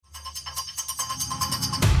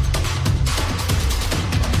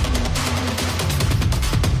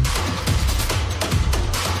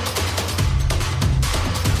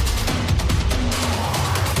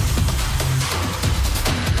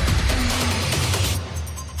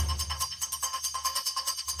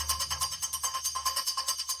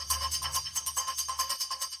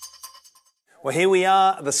Well, here we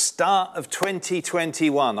are at the start of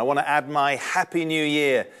 2021. I want to add my Happy New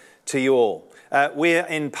Year to you all. We're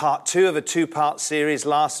in part 2 of a 2-part series.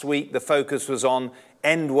 Last week, the focus was on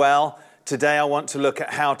End Well. Today, I want to look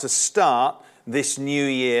at how to start this new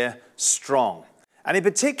year strong. And in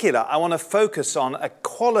particular, I want to focus on a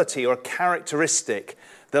quality or a characteristic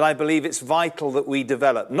that I believe it's vital that we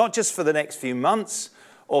develop, not just for the next few months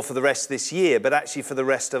or for the rest of this year, but actually for the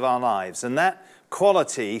rest of our lives. And that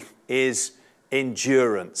quality is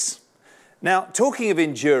endurance. Now, talking of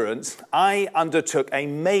endurance, I undertook a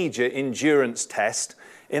major endurance test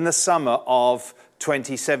in the summer of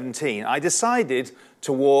 2017. I decided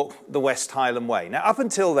to walk the West Highland Way. Now, up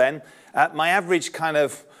until then, my average kind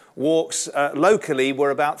of walks locally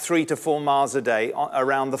were about 3 to 4 miles a day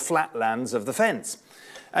around the flatlands of the Fens.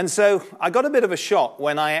 And so I got a bit of a shock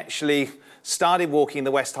when I actually started walking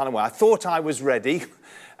the West Highland Way. I thought I was ready.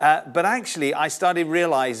 But actually, I started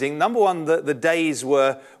realizing, number one, that the days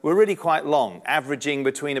were really quite long, averaging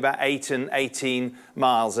between about 8 and 18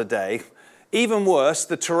 miles a day. Even worse,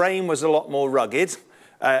 the terrain was a lot more rugged.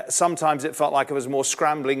 Sometimes it felt like I was more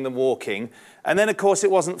scrambling than walking. And then, of course, it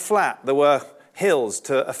wasn't flat. There were hills.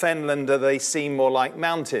 To a Fenlander, they seemed more like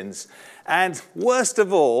mountains. And worst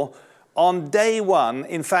of all, on day one,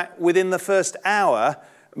 in fact, within the first hour,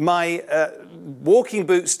 my walking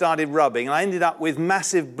boots started rubbing, and I ended up with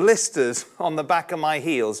massive blisters on the back of my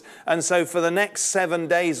heels. And so for the next 7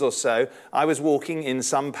 days or so, I was walking in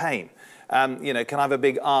some pain. Can I have a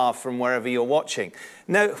big R from wherever you're watching?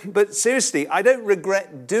 No, but seriously, I don't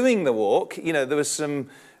regret doing the walk. There was some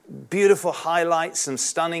beautiful highlights, some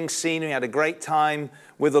stunning scenery. I had a great time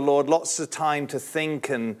with the Lord, lots of time to think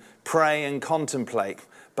and pray and contemplate.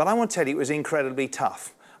 But I want to tell you, it was incredibly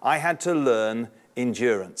tough. I had to learn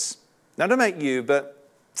endurance. Now, don't make you, but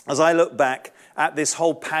as I look back at this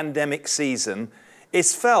whole pandemic season,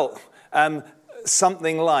 it's felt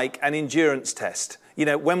something like an endurance test.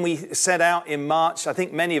 When we set out in March, I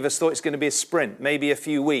think many of us thought it's going to be a sprint, maybe a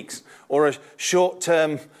few weeks, or a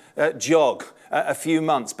short-term jog, a few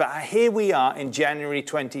months. But here we are in January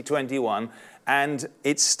 2021, and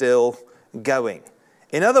it's still going.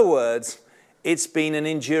 In other words, it's been an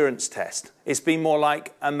endurance test. It's been more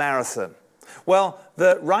like a marathon. Well,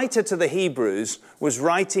 the writer to the Hebrews was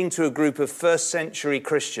writing to a group of first century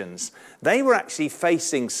Christians. They were actually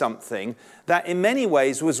facing something that in many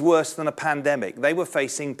ways was worse than a pandemic. They were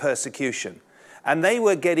facing persecution, and they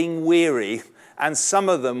were getting weary, and some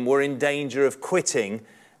of them were in danger of quitting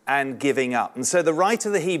and giving up. And so the writer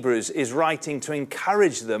of the Hebrews is writing to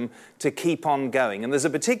encourage them to keep on going. And there's a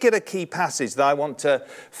particular key passage that I want to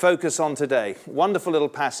focus on today. Wonderful little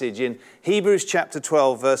passage in Hebrews chapter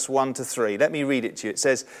 12, verse 1 to 3. Let me read it to you. It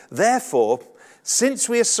says, "Therefore, since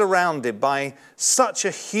we are surrounded by such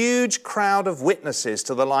a huge crowd of witnesses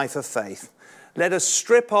to the life of faith, let us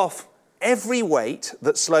strip off every weight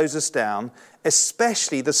that slows us down,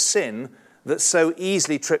 especially the sin that so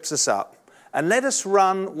easily trips us up. And let us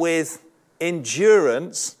run with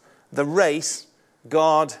endurance the race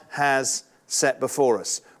God has set before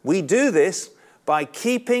us. We do this by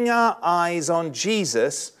keeping our eyes on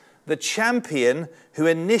Jesus, the champion who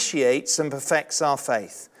initiates and perfects our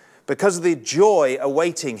faith. Because of the joy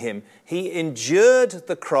awaiting him, he endured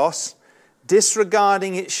the cross,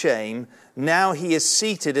 disregarding its shame. Now he is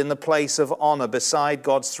seated in the place of honor beside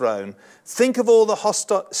God's throne. Think of all the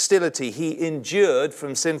hostility he endured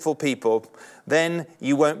from sinful people. Then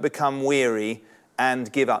you won't become weary and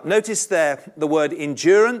give up." Notice there the word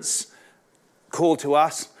endurance, called to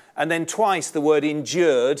us, and then twice the word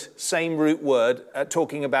endured, same root word,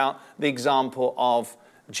 talking about the example of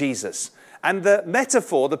Jesus. And the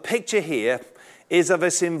metaphor, the picture here, is of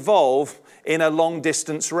us involved in a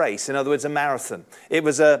long-distance race, in other words, a marathon. It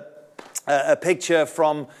was a picture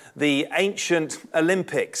from the ancient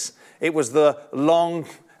Olympics. It was the long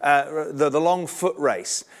foot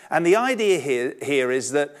race. And the idea here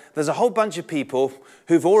is that there's a whole bunch of people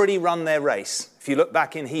who've already run their race. If you look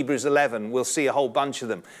back in Hebrews 11, we'll see a whole bunch of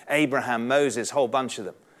them. Abraham, Moses, a whole bunch of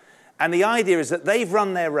them. And the idea is that they've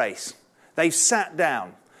run their race. They've sat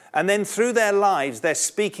down. And then through their lives, they're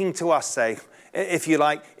speaking to us, say, if you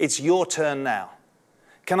like, it's your turn now.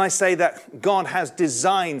 Can I say that God has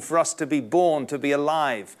designed for us to be born, to be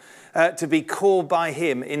alive, to be called by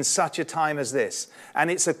him in such a time as this. And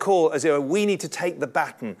it's a call as though we need to take the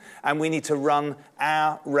baton and we need to run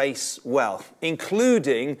our race well,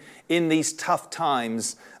 including in these tough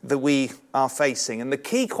times that we are facing. And the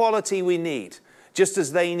key quality we need, just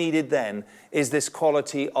as they needed then, is this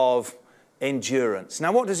quality of endurance.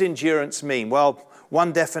 Now, what does endurance mean? Well,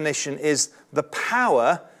 one definition is the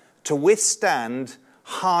power to withstand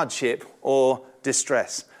hardship or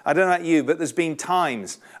distress. I don't know about you, but there's been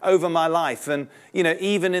times over my life and,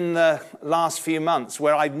 even in the last few months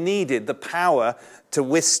where I've needed the power to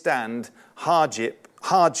withstand hardship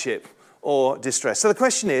or distress. So the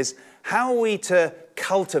question is, how are we to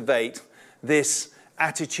cultivate this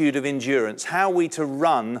attitude of endurance? How are we to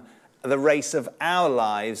run the race of our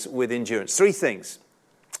lives with endurance? 3 things.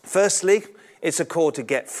 Firstly, it's a call to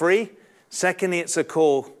get free. Secondly, it's a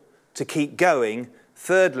call to keep going.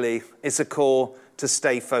 Thirdly, it's a call to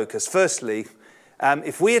stay focused. Firstly,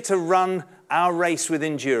 if we are to run our race with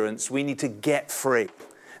endurance, we need to get free.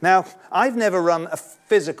 Now, I've never run a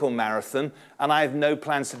physical marathon, and I have no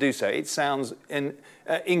plans to do so. It sounds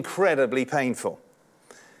incredibly painful.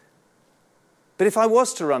 But if I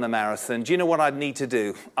was to run a marathon, do you know what I'd need to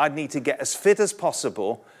do? I'd need to get as fit as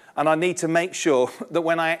possible, and I need to make sure that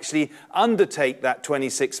when I actually undertake that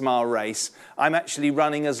 26-mile race, I'm actually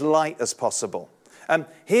running as light as possible.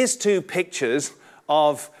 Here's 2 pictures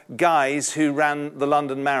of guys who ran the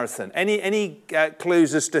London Marathon. Any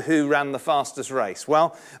clues as to who ran the fastest race?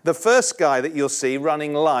 Well, the first guy that you'll see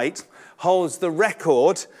running light holds the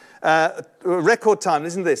record time.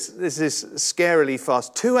 Listen to this. This is scarily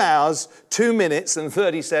fast. 2 hours, 2 minutes and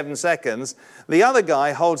 37 seconds. The other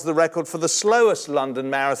guy holds the record for the slowest London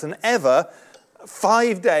Marathon ever.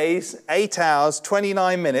 5 days, 8 hours,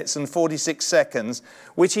 29 minutes and 46 seconds,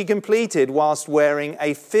 which he completed whilst wearing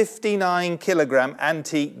a 59-kilogram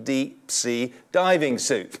antique deep-sea diving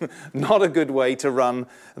suit. Not a good way to run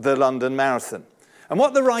the London Marathon. And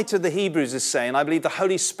what the writer of the Hebrews is saying, I believe the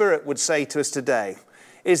Holy Spirit would say to us today,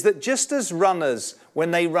 is that just as runners, when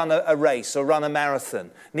they run a race or run a marathon,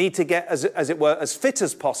 need to get, as it were, as fit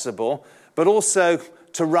as possible, but also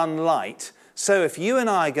to run light. So if you and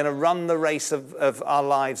I are going to run the race of our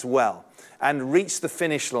lives well and reach the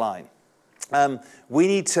finish line, we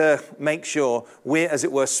need to make sure we're, as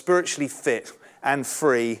it were, spiritually fit and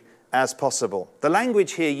free as possible. The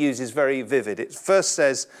language here used is very vivid. It first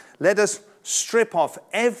says, let us strip off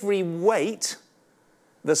every weight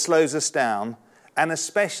that slows us down, and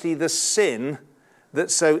especially the sin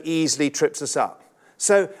that so easily trips us up.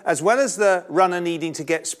 So as well as the runner needing to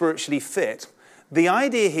get spiritually fit, the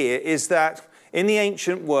idea here is that in the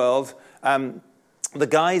ancient world, the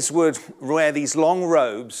guys would wear these long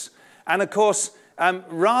robes. And of course,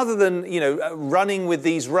 rather than, running with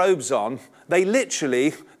these robes on, they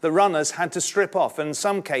literally, the runners had to strip off. And in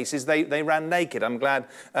some cases, they ran naked. I'm glad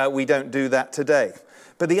we don't do that today.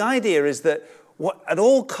 But the idea is that at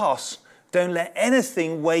all costs, don't let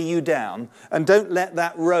anything weigh you down, and don't let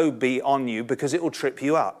that robe be on you because it will trip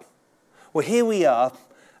you up. Well, here we are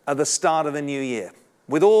at the start of a new year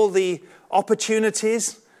with all the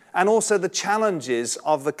opportunities and also the challenges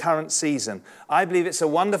of the current season. I believe it's a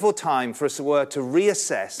wonderful time for us to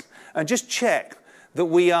reassess and just check that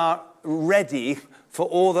we are ready for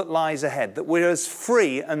all that lies ahead, that we're as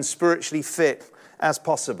free and spiritually fit as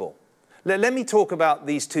possible. Let me talk about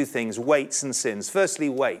these 2 things, weights and sins. Firstly,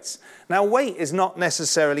 weights. Now, weight is not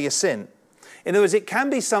necessarily a sin. In other words, it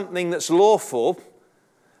can be something that's lawful,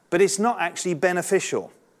 but it's not actually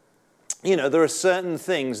beneficial. There are certain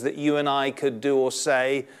things that you and I could do or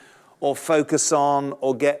say or focus on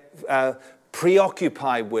or get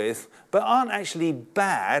preoccupied with, but aren't actually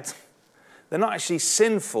bad. They're not actually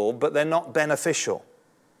sinful, but they're not beneficial.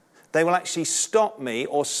 They will actually stop me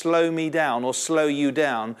or slow me down or slow you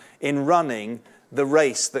down in running the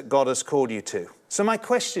race that God has called you to. So my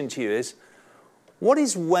question to you is, what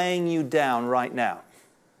is weighing you down right now?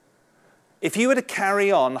 If you were to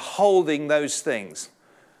carry on holding those things,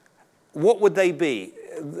 what would they be?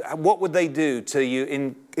 What would they do to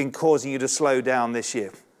you in causing you to slow down this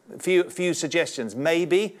year? A few suggestions.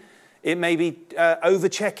 Maybe it may be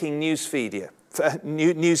over-checking newsfeed.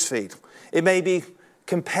 It may be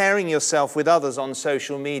comparing yourself with others on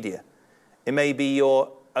social media. It may be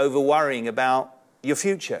you're over-worrying about your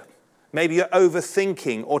future. Maybe you're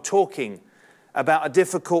overthinking or talking about a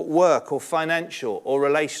difficult work or financial or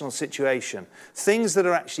relational situation. Things that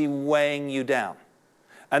are actually weighing you down.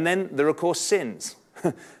 And then there are, of course, sins.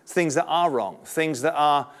 Things that are wrong. Things that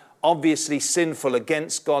are obviously sinful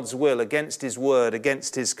against God's will, against His word,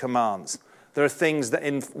 against His commands. There are things that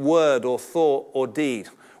in word or thought or deed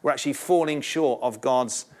we're actually falling short of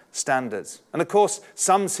God's standards. And of course,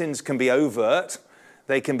 some sins can be overt,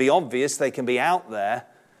 they can be obvious, they can be out there,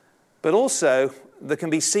 but also there can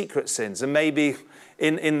be secret sins. And maybe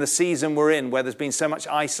in the season we're in, where there's been so much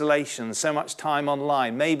isolation, so much time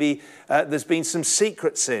online, maybe there's been some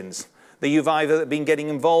secret sins that you've either been getting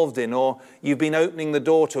involved in, or you've been opening the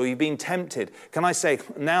door to, or you've been tempted. Can I say,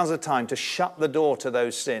 now's the time to shut the door to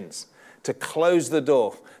those sins, to close the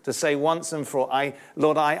door, to say once and for all,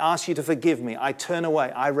 Lord, I ask you to forgive me. I turn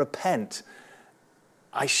away. I repent.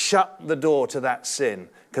 I shut the door to that sin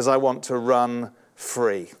because I want to run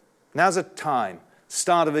free. Now's a time,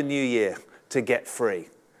 start of a new year, to get free.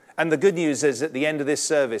 And the good news is at the end of this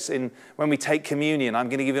service, when we take communion, I'm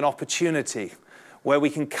going to give you an opportunity where we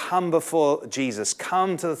can come before Jesus,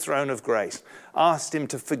 come to the throne of grace, ask him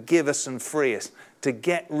to forgive us and free us, to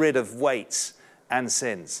get rid of weights and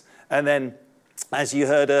sins. And then, as you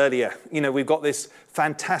heard earlier, we've got this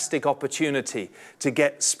fantastic opportunity to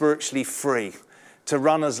get spiritually free, to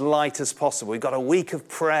run as light as possible. We've got a week of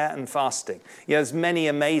prayer and fasting. There's many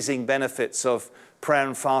amazing benefits of prayer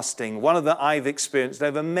and fasting. One of that I've experienced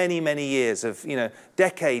over many, many years of,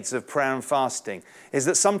 decades of prayer and fasting is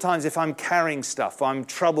that sometimes if I'm carrying stuff, or I'm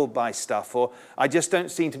troubled by stuff, or I just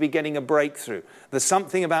don't seem to be getting a breakthrough, there's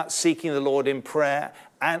something about seeking the Lord in prayer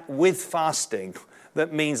and with fasting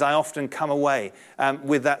that means I often come away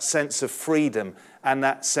with that sense of freedom and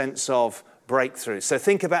that sense of breakthrough. So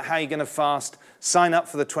think about how you're going to fast. Sign up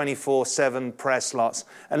for the 24/7 prayer slots,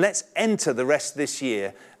 and let's enter the rest of this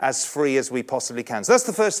year as free as we possibly can. So that's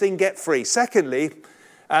the first thing, get free. Secondly,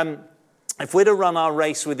 if we're to run our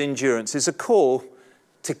race with endurance, it's a call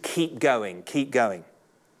to keep going, keep going.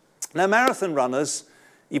 Now, marathon runners,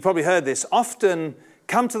 you probably heard this, often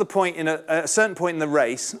come to the point in a certain point in the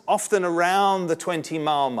race, often around the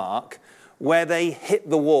 20-mile mark, where they hit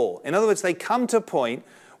the wall. In other words, they come to a point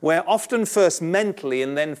where often first mentally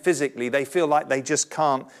and then physically they feel like they just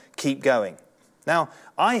can't keep going. Now,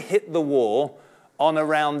 I hit the wall on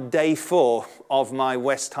around day 4 of my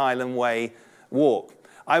West Highland Way walk.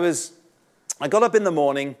 I got up in the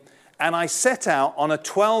morning and I set out on a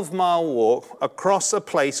 12-mile walk across a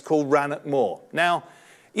place called Rannoch Moor. Now,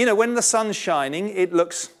 when the sun's shining, it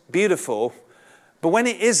looks beautiful, but when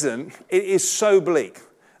it isn't, it is so bleak.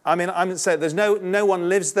 I mean, I'm saying there's no one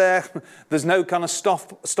lives there. There's no kind of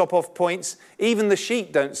stop-off points. Even the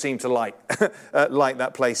sheep don't seem to like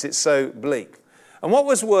that place. It's so bleak. And what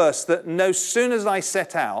was worse, that no sooner as I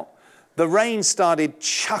set out, the rain started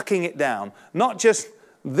chucking it down. Not just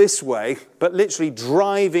this way, but literally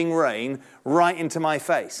driving rain right into my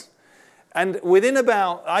face. And within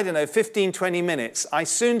about, 15, 20 minutes, I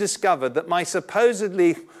soon discovered that my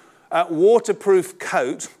supposedly waterproof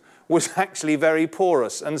coat was actually very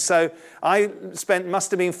porous. And so I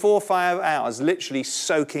must have been 4 or 5 hours literally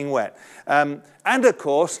soaking wet. And of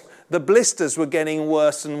course, the blisters were getting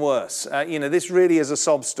worse and worse. This really is a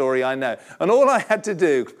sob story, I know. And all I had to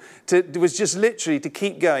do was just literally to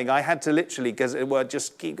keep going. I had to literally, because it were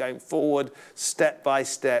just keep going forward, step by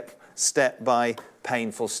step by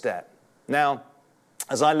painful step. Now,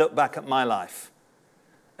 as I look back at my life,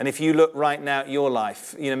 and if you look right now at your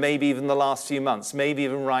life, maybe even the last few months, maybe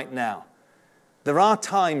even right now, there are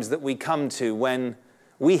times that we come to when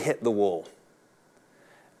we hit the wall.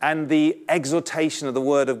 And the exhortation of the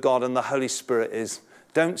Word of God and the Holy Spirit is,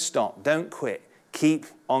 don't stop, don't quit, keep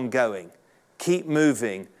on going, keep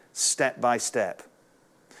moving step by step.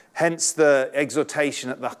 Hence the exhortation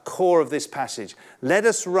at the core of this passage. Let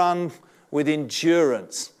us run with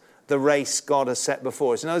endurance the race God has set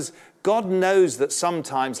before us. In other words, God knows that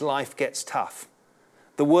sometimes life gets tough.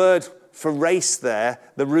 The word for race there,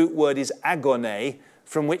 the root word is agone,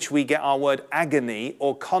 from which we get our word agony,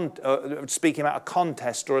 or speaking about a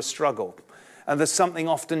contest or a struggle. And there's something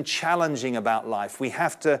often challenging about life. We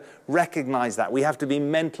have to recognize that. We have to be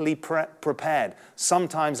mentally prepared.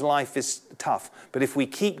 Sometimes life is tough, but if we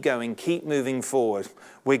keep going, keep moving forward,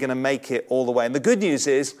 we're going to make it all the way. And the good news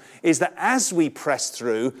is that as we press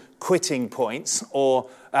through quitting points, or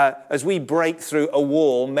as we break through a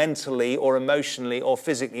wall mentally or emotionally or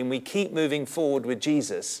physically, and we keep moving forward with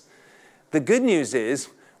Jesus, the good news is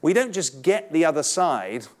we don't just get the other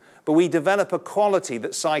side, but we develop a quality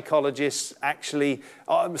that psychologists actually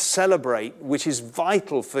celebrate, which is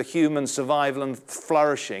vital for human survival and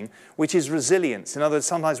flourishing, which is resilience. In other words,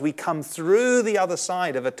 sometimes we come through the other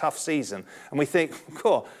side of a tough season and we think,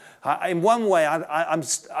 cool, in one way,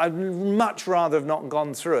 I'd much rather have not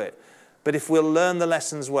gone through it. But if we'll learn the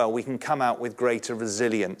lessons well, we can come out with greater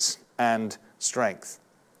resilience and strength.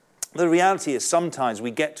 The reality is sometimes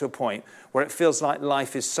we get to a point where it feels like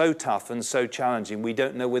life is so tough and so challenging, we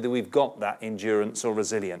don't know whether we've got that endurance or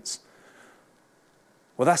resilience.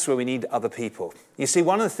 Well, that's where we need other people. You see,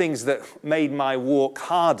 one of the things that made my walk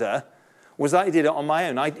harder was that I did it on my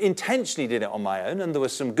own. I intentionally did it on my own, and there were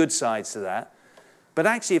some good sides to that. But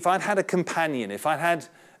actually, if I'd had a companion, if I'd had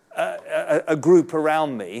a group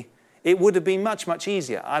around me, it would have been much, much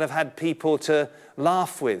easier. I'd have had people to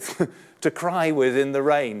laugh with, to cry with in the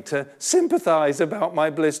rain, to sympathize about my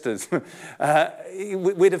blisters.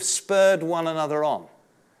 We'd have spurred one another on.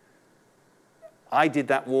 I did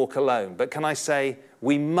that walk alone. But can I say,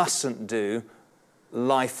 we mustn't do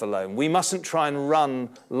life alone. We mustn't try and run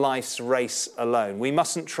life's race alone. We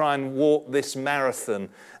mustn't try and walk this marathon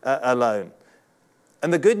alone.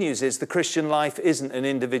 And the good news is the Christian life isn't an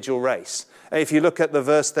individual race. If you look at the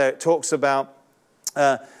verse there, it talks about,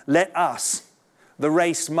 let us, the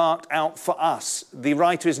race marked out for us. The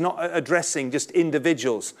writer is not addressing just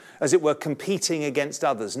individuals, as it were, competing against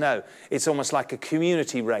others. No, it's almost like a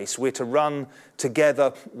community race. We're to run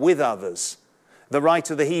together with others. The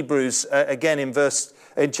writer of the Hebrews, again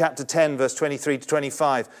in chapter 10, verse 23 to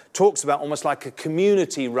 25, talks about almost like a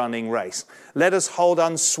community running race. Let us hold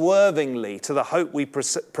unswervingly to the hope we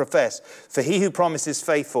profess, for he who promises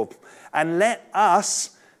faithful. And let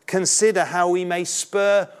us consider how we may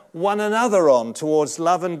spur one another on towards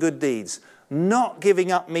love and good deeds, not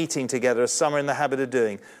giving up meeting together as some are in the habit of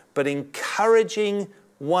doing, but encouraging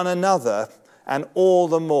one another, and all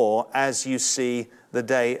the more as you see the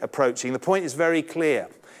day approaching. The point is very clear.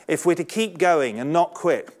 If we're to keep going and not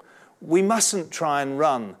quit, we mustn't try and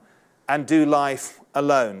run and do life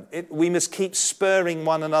alone. We must keep spurring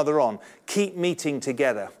one another on, keep meeting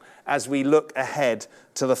together as we look ahead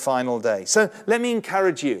to the final day. So let me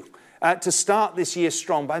encourage you to start this year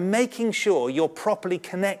strong by making sure you're properly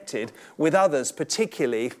connected with others,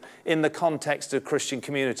 particularly in the context of Christian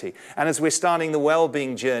community. And as we're starting the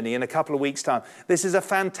well-being journey in a couple of weeks' time, this is a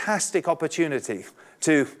fantastic opportunity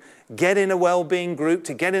to get in a well-being group,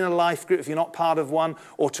 to get in a life group if you're not part of one,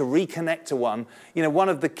 or to reconnect to one. You know, one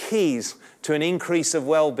of the keys to an increase of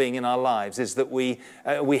well-being in our lives is that we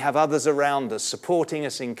have others around us, supporting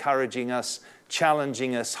us, encouraging us,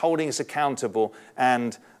 challenging us, holding us accountable,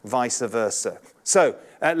 and vice versa. So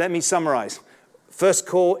let me summarize. First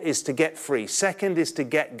call is to get free. Second is to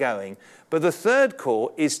get going. But the third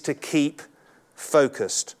call is to keep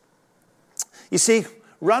focused. You see,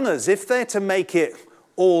 runners, if they're to make it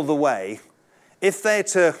all the way, if they're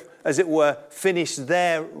to, as it were, finish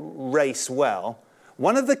their race well,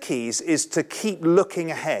 one of the keys is to keep looking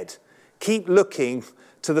ahead, keep looking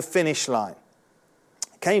to the finish line.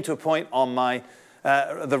 I came to a point on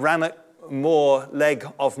the Rannoch Moor leg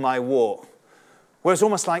of my walk where it's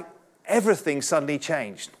almost like everything suddenly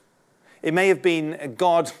changed. It may have been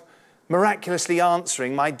God miraculously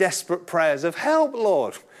answering my desperate prayers of help,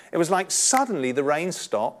 Lord. It was like suddenly the rain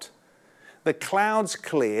stopped, the clouds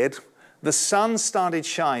cleared, the sun started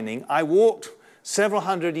shining. I walked several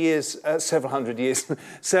hundred yards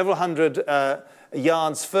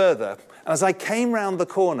further. And as I came round the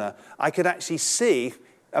corner, I could actually see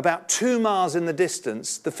about 2 miles in the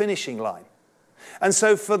distance, the finishing line. And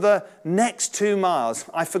so for the next 2 miles,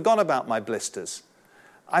 I forgot about my blisters.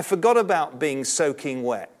 I forgot about being soaking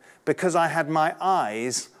wet because I had my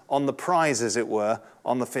eyes on the prize, as it were,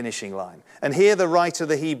 on the finishing line. And here the writer of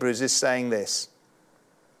the Hebrews is saying this.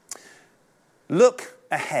 Look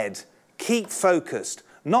ahead, keep focused,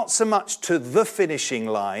 not so much to the finishing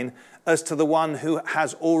line as to the one who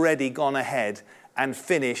has already gone ahead and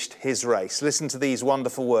finished his race. Listen to these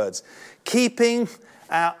wonderful words. Keeping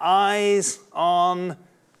our eyes on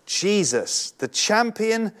Jesus, the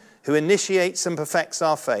champion who initiates and perfects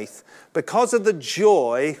our faith. Because of the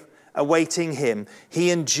joy awaiting him,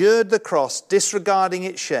 he endured the cross, disregarding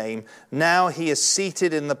its shame. Now he is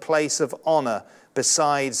seated in the place of honor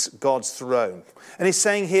besides God's throne. And he's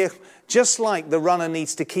saying here, just like the runner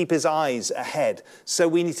needs to keep his eyes ahead, so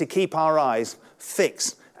we need to keep our eyes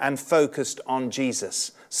fixed and focused on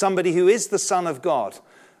Jesus, somebody who is the Son of God,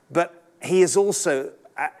 but he is also,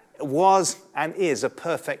 was and is a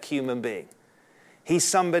perfect human being. He's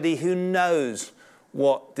somebody who knows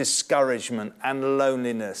what discouragement and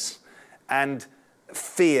loneliness and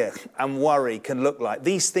fear and worry can look like.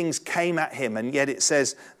 These things came at him, and yet it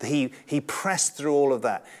says that he pressed through all of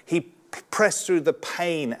that. He pressed through the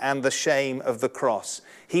pain and the shame of the cross.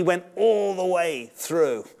 He went all the way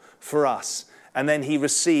through for us. And then he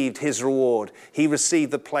received his reward. He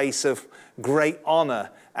received the place of great honor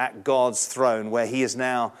at God's throne, where he is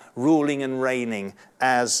now ruling and reigning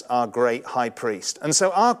as our great high priest. And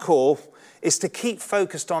so our call is to keep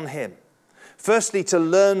focused on him. Firstly, to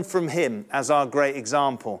learn from him as our great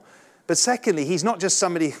example. But secondly, he's not just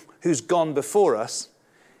somebody who's gone before us.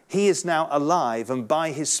 He is now alive, and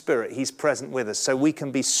by his Spirit, he's present with us, so we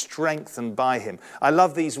can be strengthened by him. I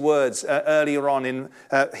love these words earlier on in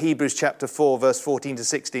Hebrews chapter 4, verse 14 to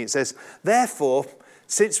 16. It says, therefore,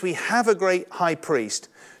 since we have a great high priest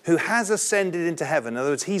who has ascended into heaven, in other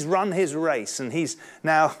words, he's run his race and he's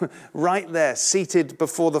now right there seated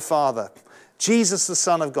before the Father, Jesus, the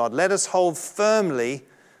Son of God, let us hold firmly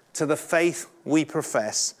to the faith we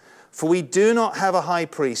profess, for we do not have a high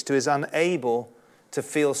priest who is unable to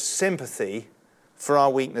feel sympathy for our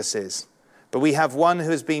weaknesses, but we have one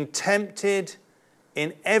who has been tempted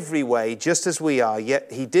in every way, just as we are,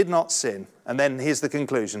 yet he did not sin. And then here's the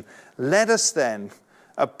conclusion. Let us then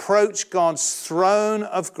approach God's throne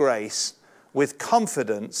of grace with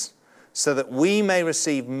confidence so that we may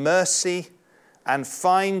receive mercy and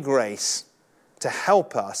find grace to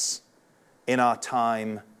help us in our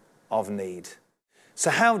time of need. So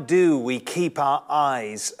how do we keep our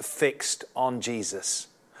eyes fixed on Jesus?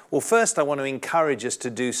 Well, first I want to encourage us to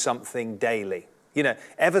do something daily. You know,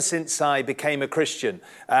 ever since I became a Christian,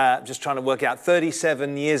 just trying to work out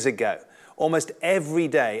 37 years ago, almost every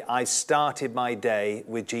day I started my day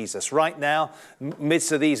with Jesus. Right now,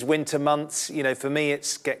 midst of these winter months, you know, for me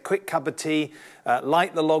it's get a quick cup of tea,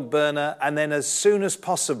 light the log burner, and then as soon as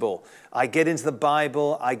possible, I get into the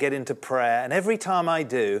Bible, I get into prayer, and every time I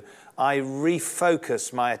do, I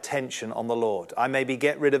refocus my attention on the Lord. I maybe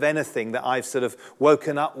get rid of anything that I've sort of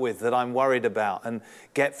woken up with that I'm worried about and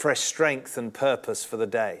get fresh strength and purpose for the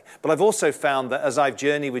day. But I've also found that as I've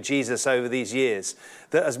journeyed with Jesus over these years,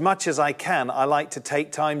 that as much as I can, I like to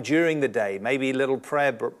take time during the day, maybe little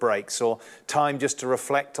prayer breaks or time just to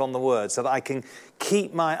reflect on the Word so that I can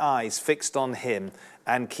keep my eyes fixed on Him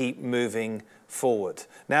and keep moving forward.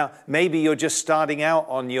 Now, maybe you're just starting out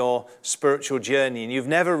on your spiritual journey and you've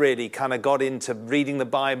never really kind of got into reading the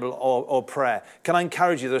Bible or prayer. Can I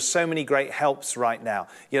encourage you? There's so many great helps right now.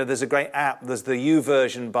 You know, there's a great app. There's the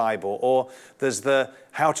YouVersion Bible, or there's the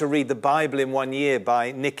How to Read the Bible in 1 Year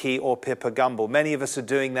by Nikki or Pippa Gumbel. Many of us are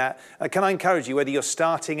doing that. Can I encourage you, whether you're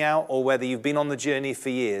starting out or whether you've been on the journey for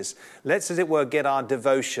years, let's, as it were, get our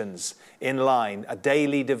devotions in line, our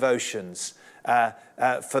daily devotions,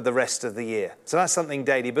 for the rest of the year. So that's something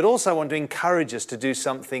daily. But also I want to encourage us to do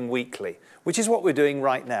something weekly, which is what we're doing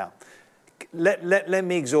right now. Let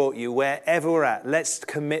me exhort you, wherever we're at, let's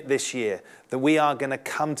commit this year that we are going to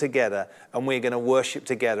come together and we're going to worship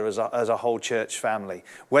together as a whole church family.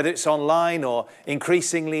 Whether it's online or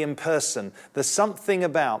increasingly in person, there's something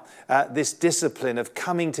about this discipline of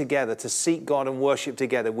coming together to seek God and worship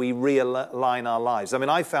together. We realign our lives. I mean,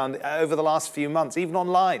 I found over the last few months, even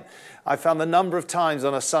online, I found the number of times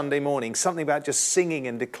on a Sunday morning, something about just singing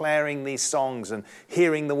and declaring these songs and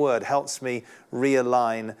hearing the word helps me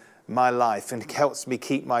realign my life and helps me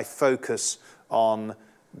keep my focus on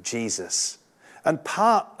Jesus. And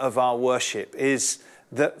part of our worship is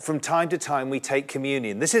that from time to time we take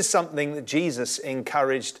communion. This is something that Jesus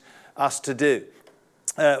encouraged us to do.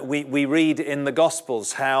 We read in the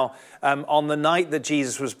Gospels how on the night that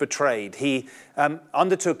Jesus was betrayed, he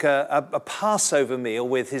undertook a Passover meal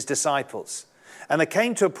with his disciples. And it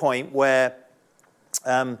came to a point where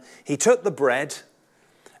he took the bread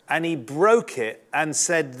and he broke it and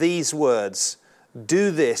said these words,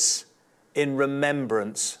 "Do this in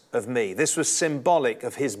remembrance of me." This was symbolic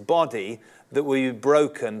of his body that would be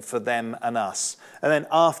broken for them and us. And then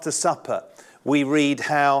after supper, we read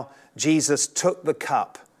how Jesus took the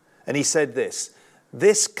cup and he said this,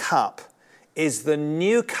 "This cup is the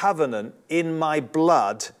new covenant in my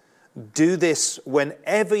blood. Do this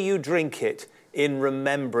whenever you drink it in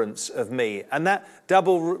remembrance of me." And that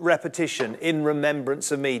double repetition, in remembrance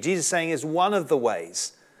of me, Jesus saying is one of the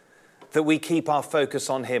ways that we keep our focus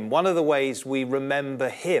on him. One of the ways we remember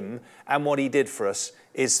him and what he did for us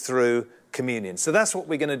is through communion. So that's what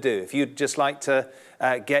we're going to do. If you'd just like to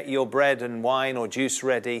get your bread and wine or juice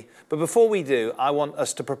ready. But before we do, I want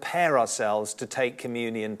us to prepare ourselves to take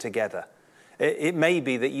communion together. It may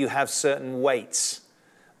be that you have certain weights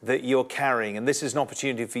that you're carrying, and this is an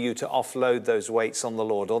opportunity for you to offload those weights on the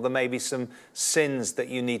Lord. Or there may be some sins that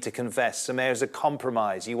you need to confess, some areas of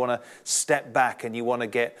compromise. You want to step back and you want to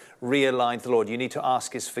get realigned to the Lord. You need to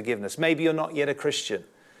ask his forgiveness. Maybe you're not yet a Christian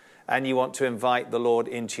and you want to invite the Lord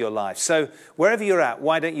into your life. So wherever you're at,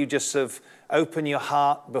 why don't you just sort of open your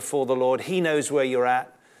heart before the Lord? He knows where you're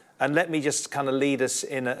at. And let me just kind of lead us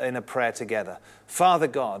in a prayer together. Father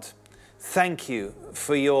God, thank you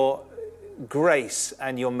for your grace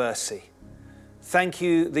and your mercy. Thank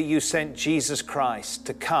you that you sent Jesus Christ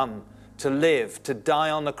to come, to live, to die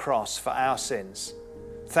on the cross for our sins.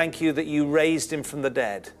 Thank you that you raised him from the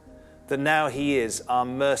dead, that now he is our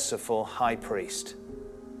merciful high priest.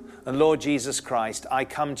 And Lord Jesus Christ, I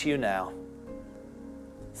come to you now.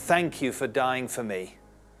 Thank you for dying for me.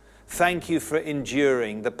 Thank you for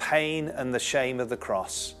enduring the pain and the shame of the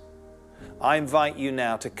cross. I invite you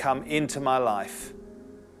now to come into my life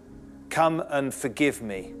Come and forgive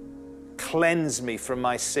me. Cleanse me from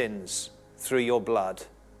my sins through your blood.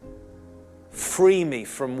 Free me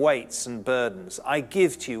from weights and burdens. I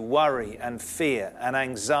give to you worry and fear and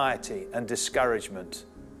anxiety and discouragement.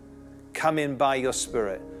 Come in by your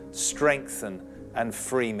Spirit, strengthen and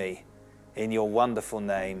free me in your wonderful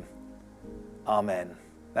name. Amen.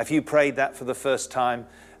 Now, if you prayed that for the first time,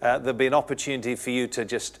 there'll be an opportunity for you to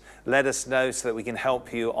just let us know so that we can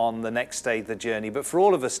help you on the next stage of the journey. But for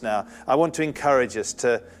all of us now, I want to encourage us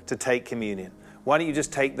to take communion. Why don't you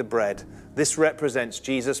just take the bread? This represents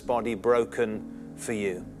Jesus' body broken for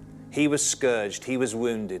you. He was scourged, he was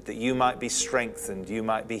wounded, that you might be strengthened, you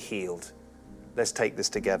might be healed. Let's take this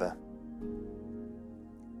together.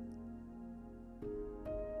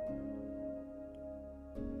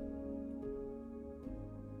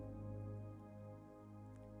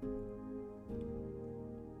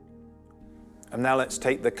 And now let's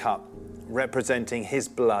take the cup, representing his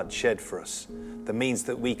blood shed for us. That means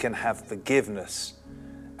that we can have forgiveness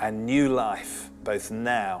and new life, both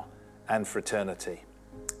now and for eternity.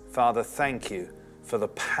 Father, thank you for the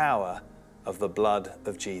power of the blood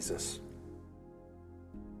of Jesus.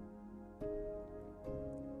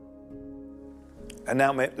 And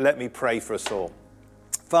now let me pray for us all.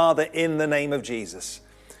 Father, in the name of Jesus,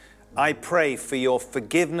 I pray for your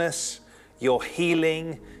forgiveness, your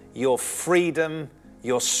healing, your freedom,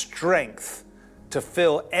 your strength to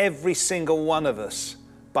fill every single one of us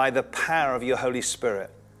by the power of your Holy Spirit.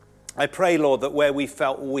 I pray, Lord, that where we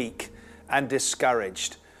felt weak and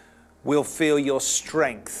discouraged, we'll feel your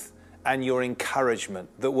strength and your encouragement,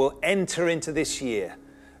 that we'll enter into this year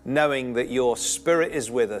knowing that your Spirit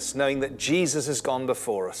is with us, knowing that Jesus has gone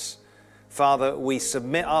before us. Father, we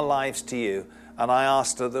submit our lives to you, and I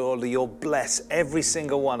ask that, Lord, you'll bless every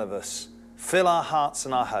single one of us. Fill our hearts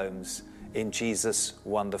and our homes in Jesus'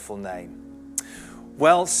 wonderful name.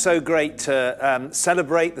 Well, so great to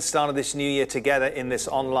celebrate the start of this new year together in this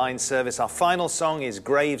online service. Our final song is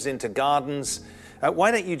Graves into Gardens. Why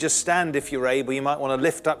don't you just stand if you're able? You might want to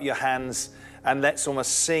lift up your hands and let's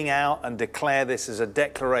almost sing out and declare this as a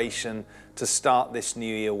declaration to start this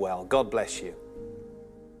new year well. God bless you.